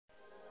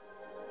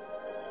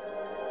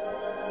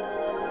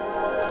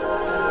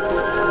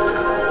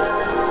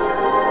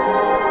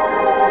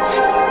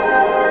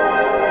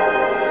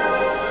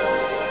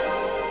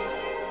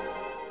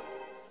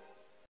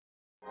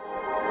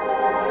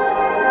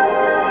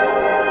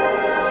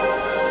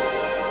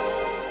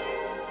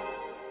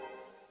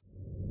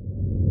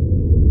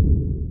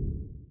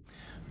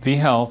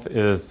vHealth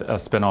is a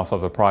spin-off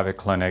of a private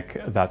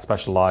clinic that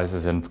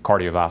specializes in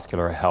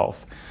cardiovascular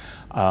health.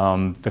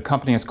 The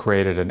company has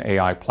created an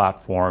AI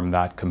platform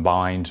that,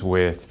 combined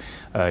with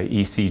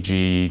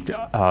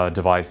ECG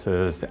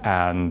devices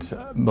and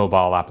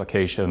mobile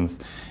applications,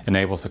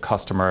 enables a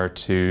customer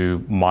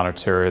to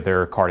monitor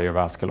their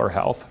cardiovascular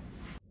health.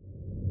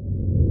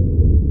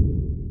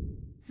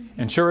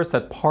 Insurers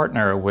that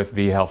partner with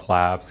vHealth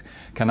Labs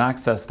can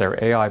access their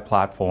AI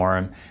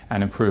platform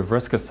and improve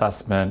risk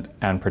assessment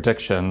and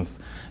predictions,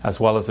 as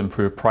well as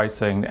improve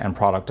pricing and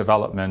product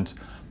development,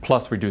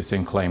 plus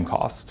reducing claim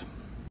cost.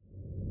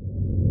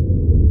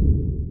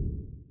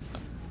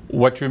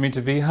 What drew me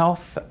to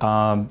vHealth?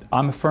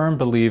 I'm a firm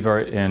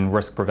believer in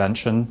risk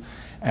prevention,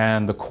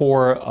 and the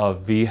core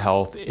of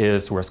vHealth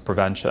is risk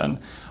prevention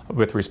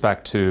with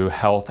respect to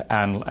health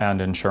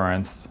and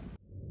insurance.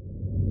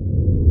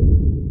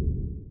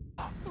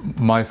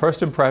 My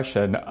first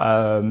impression,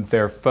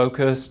 they're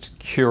focused,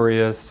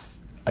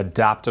 curious,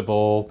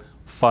 adaptable,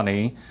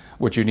 funny,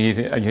 which you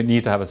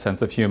need to have a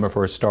sense of humor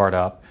for a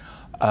startup.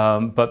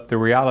 But the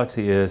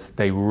reality is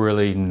they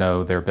really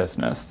know their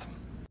business.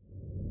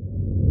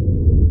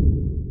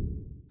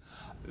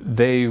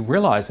 They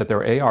realize that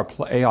their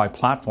AI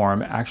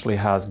platform actually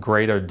has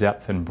greater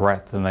depth and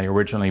breadth than they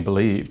originally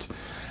believed.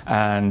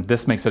 And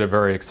this makes it a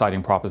very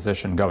exciting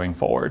proposition going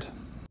forward.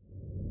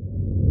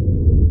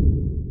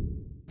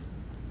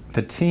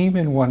 The team,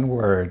 in one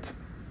word: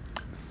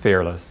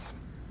 fearless.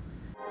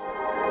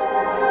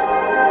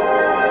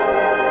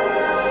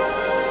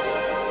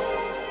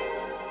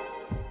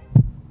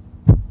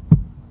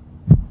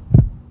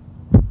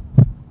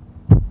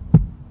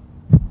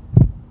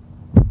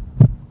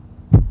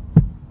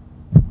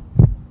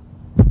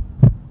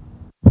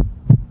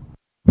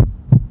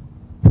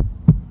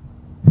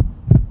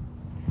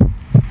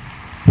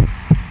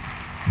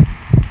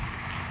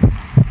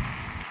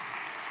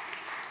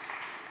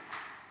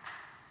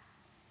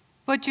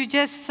 What you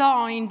just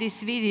saw in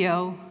this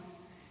video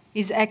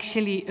is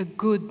actually a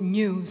good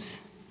news.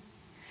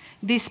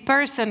 This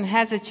person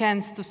has a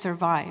chance to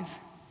survive.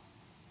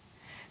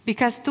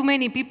 Because too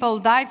many people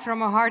die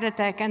from a heart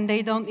attack and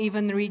they don't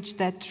even reach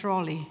that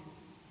trolley.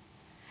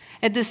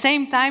 At the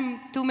same time,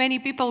 too many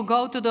people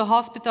go to the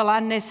hospital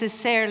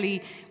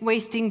unnecessarily,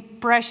 wasting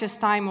precious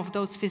time of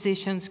those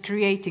physicians,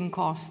 creating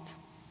cost.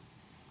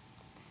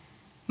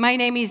 My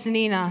name is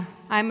Nina.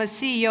 I'm a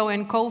CEO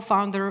and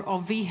co-founder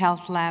of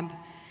vHealth Lab,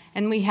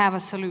 and we have a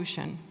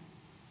solution.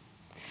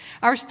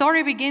 Our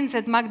story begins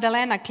at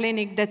Magdalena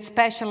Clinic that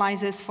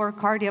specializes for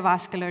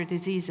cardiovascular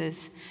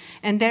diseases.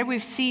 And there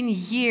we've seen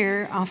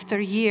year after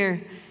year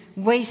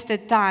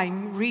wasted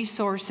time,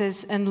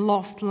 resources, and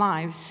lost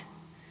lives.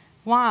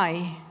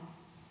 Why?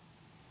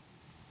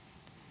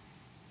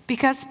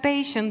 Because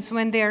patients,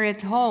 when they're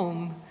at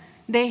home,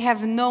 they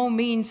have no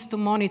means to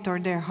monitor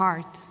their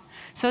heart.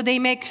 So they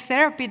make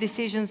therapy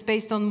decisions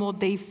based on what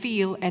they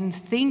feel and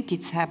think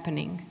it's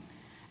happening.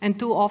 And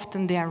too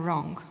often they are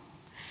wrong.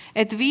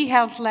 At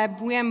vHealth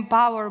Lab, we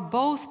empower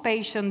both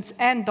patients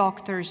and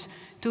doctors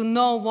to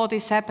know what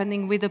is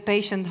happening with the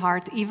patient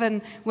heart,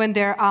 even when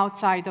they're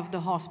outside of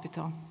the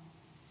hospital.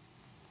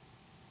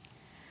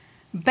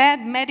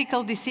 Bad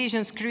medical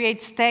decisions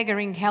create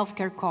staggering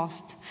healthcare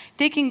costs.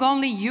 Taking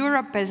only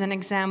Europe as an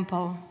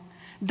example,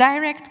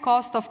 direct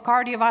cost of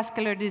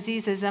cardiovascular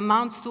diseases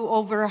amounts to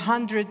over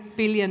 $100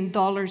 billion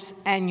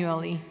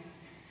annually.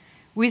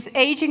 With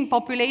aging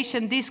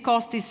population, this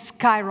cost is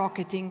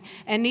skyrocketing,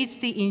 and it's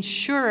the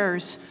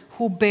insurers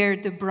who bear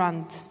the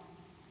brunt,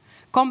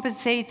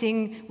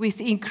 compensating with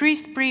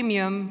increased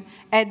premium,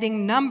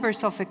 adding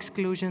numbers of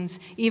exclusions,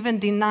 even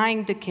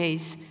denying the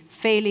case,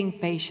 failing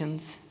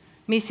patients,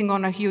 missing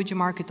on a huge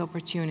market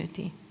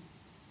opportunity.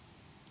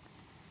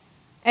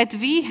 At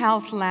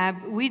vHealth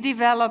Lab, we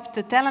developed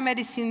a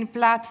telemedicine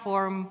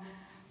platform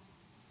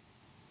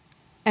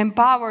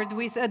empowered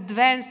with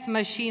advanced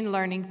machine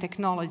learning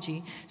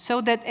technology so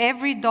that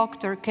every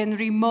doctor can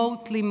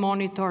remotely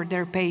monitor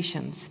their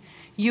patients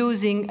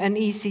using an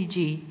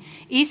ECG.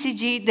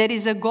 ECG that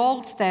is a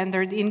gold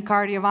standard in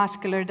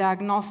cardiovascular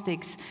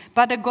diagnostics,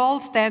 but a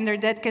gold standard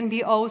that can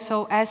be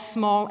also as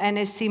small and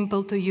as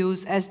simple to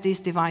use as this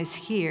device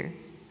here.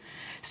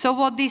 So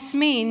what this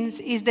means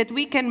is that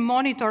we can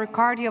monitor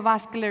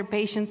cardiovascular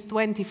patients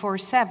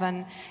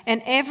 24/7,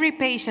 and every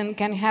patient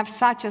can have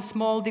such a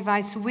small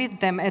device with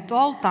them at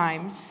all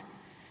times.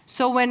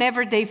 So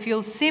whenever they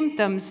feel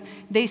symptoms,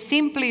 they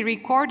simply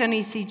record an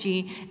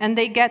ECG and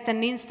they get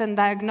an instant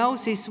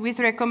diagnosis with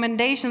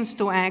recommendations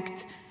to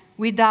act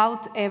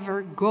without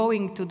ever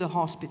going to the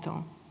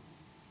hospital.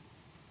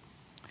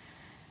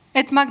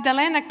 At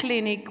Magdalena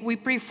Clinic, we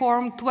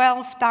perform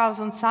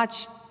 12,000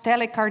 such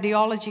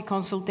telecardiology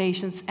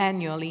consultations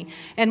annually.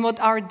 And what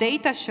our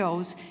data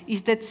shows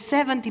is that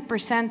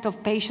 70%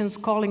 of patients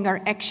calling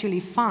are actually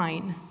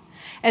fine.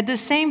 At the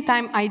same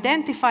time,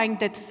 identifying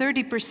that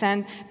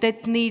 30%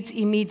 that needs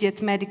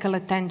immediate medical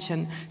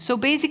attention. So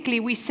basically,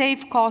 we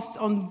save costs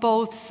on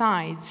both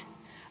sides,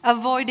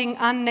 avoiding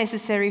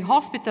unnecessary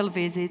hospital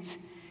visits,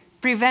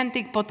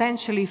 preventing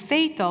potentially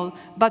fatal,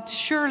 but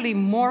surely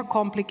more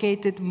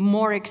complicated,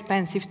 more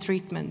expensive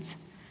treatments.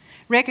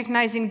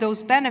 Recognizing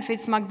those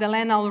benefits,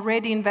 Magdalena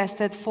already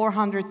invested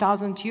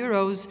 400,000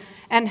 euros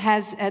and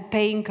has a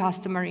paying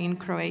customer in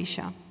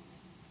Croatia.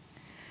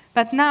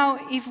 But now,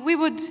 if we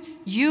would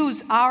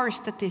use our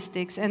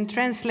statistics and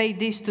translate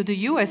this to the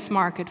US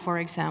market, for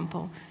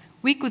example,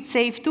 we could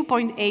save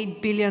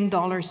 $2.8 billion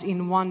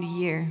in 1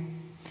 year.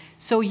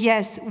 So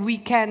yes, we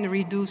can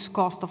reduce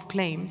cost of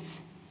claims.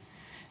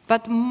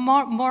 But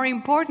more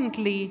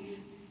importantly,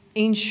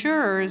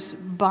 insurers,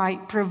 by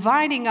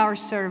providing our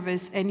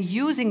service and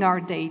using our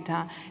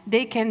data,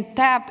 they can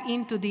tap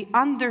into the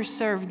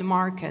underserved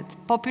market,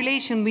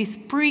 population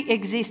with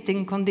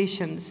pre-existing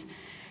conditions,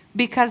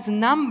 because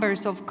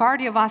numbers of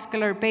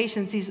cardiovascular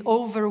patients is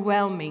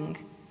overwhelming,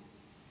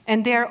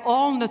 and they're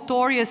all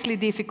notoriously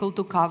difficult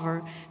to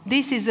cover.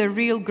 This is a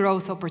real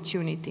growth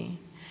opportunity.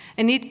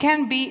 And it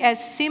can be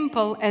as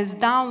simple as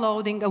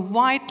downloading a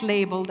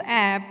white-labeled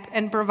app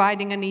and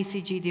providing an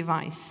ECG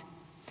device.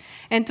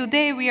 And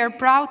today we are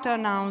proud to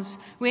announce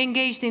we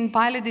engaged in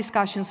pilot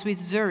discussions with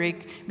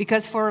Zurich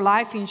because for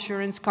life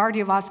insurance,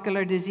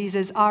 cardiovascular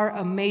diseases are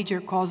a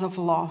major cause of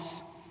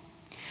loss.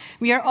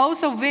 We are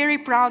also very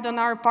proud on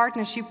our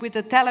partnership with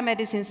the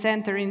telemedicine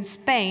center in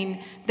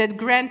Spain that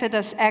granted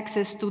us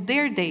access to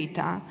their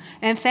data.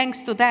 And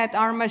thanks to that,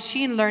 our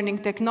machine learning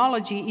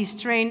technology is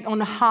trained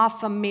on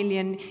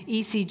 500,000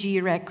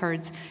 ECG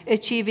records,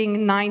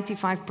 achieving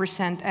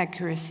 95%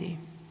 accuracy.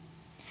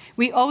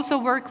 We also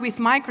work with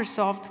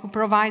Microsoft, who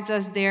provides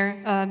us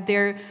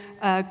their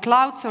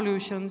cloud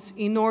solutions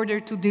in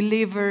order to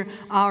deliver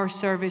our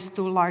service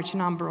to a large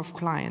number of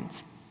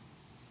clients.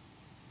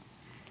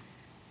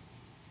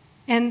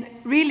 And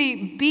really,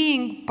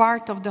 being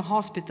part of the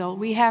hospital,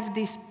 we have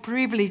this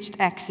privileged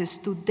access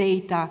to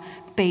data,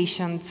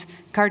 patients,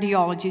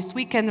 cardiologists.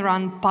 We can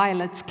run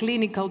pilots,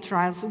 clinical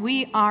trials.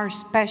 We are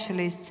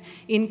specialists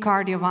in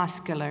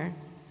cardiovascular.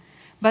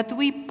 But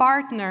we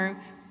partner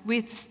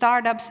with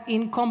startups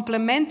in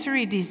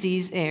complementary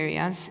disease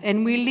areas,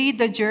 and we lead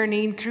the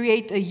journey and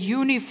create a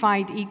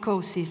unified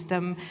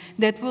ecosystem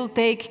that will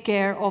take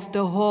care of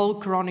the whole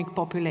chronic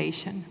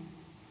population.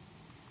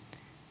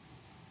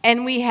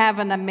 And we have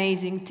an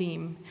amazing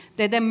team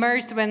that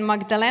emerged when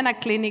Magdalena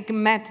Clinic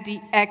met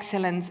the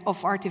excellence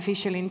of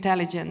artificial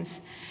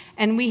intelligence.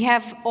 And we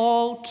have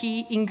all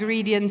key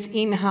ingredients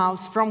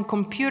in-house, from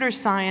computer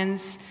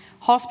science,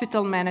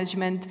 hospital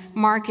management,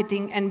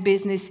 marketing, and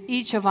business,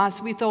 each of us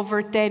with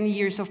over 10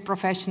 years of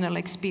professional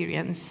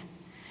experience.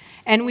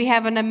 And we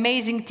have an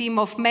amazing team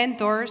of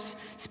mentors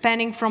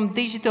spanning from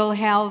digital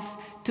health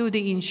to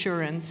the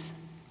insurance.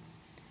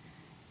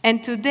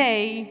 And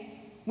today,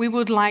 we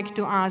would like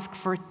to ask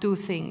for two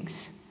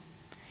things.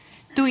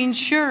 To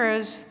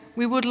insurers,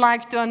 we would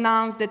like to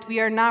announce that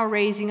we are now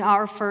raising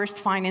our first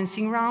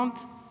financing round.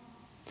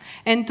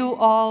 And to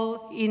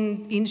all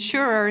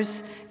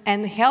insurers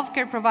and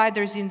healthcare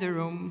providers in the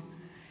room,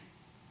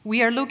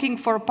 we are looking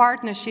for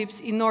partnerships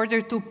in order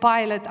to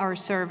pilot our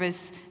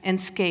service and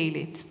scale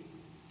it.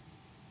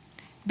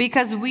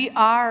 Because we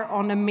are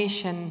on a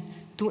mission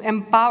to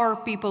empower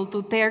people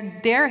to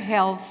take their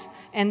health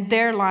and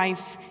their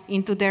life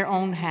into their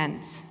own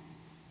hands.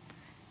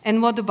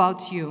 And what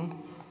about you?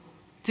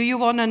 Do you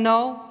want to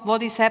know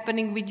what is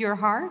happening with your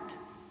heart?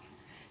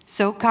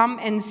 So come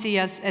and see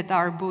us at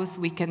our booth.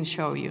 We can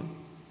show you.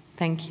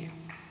 Thank you.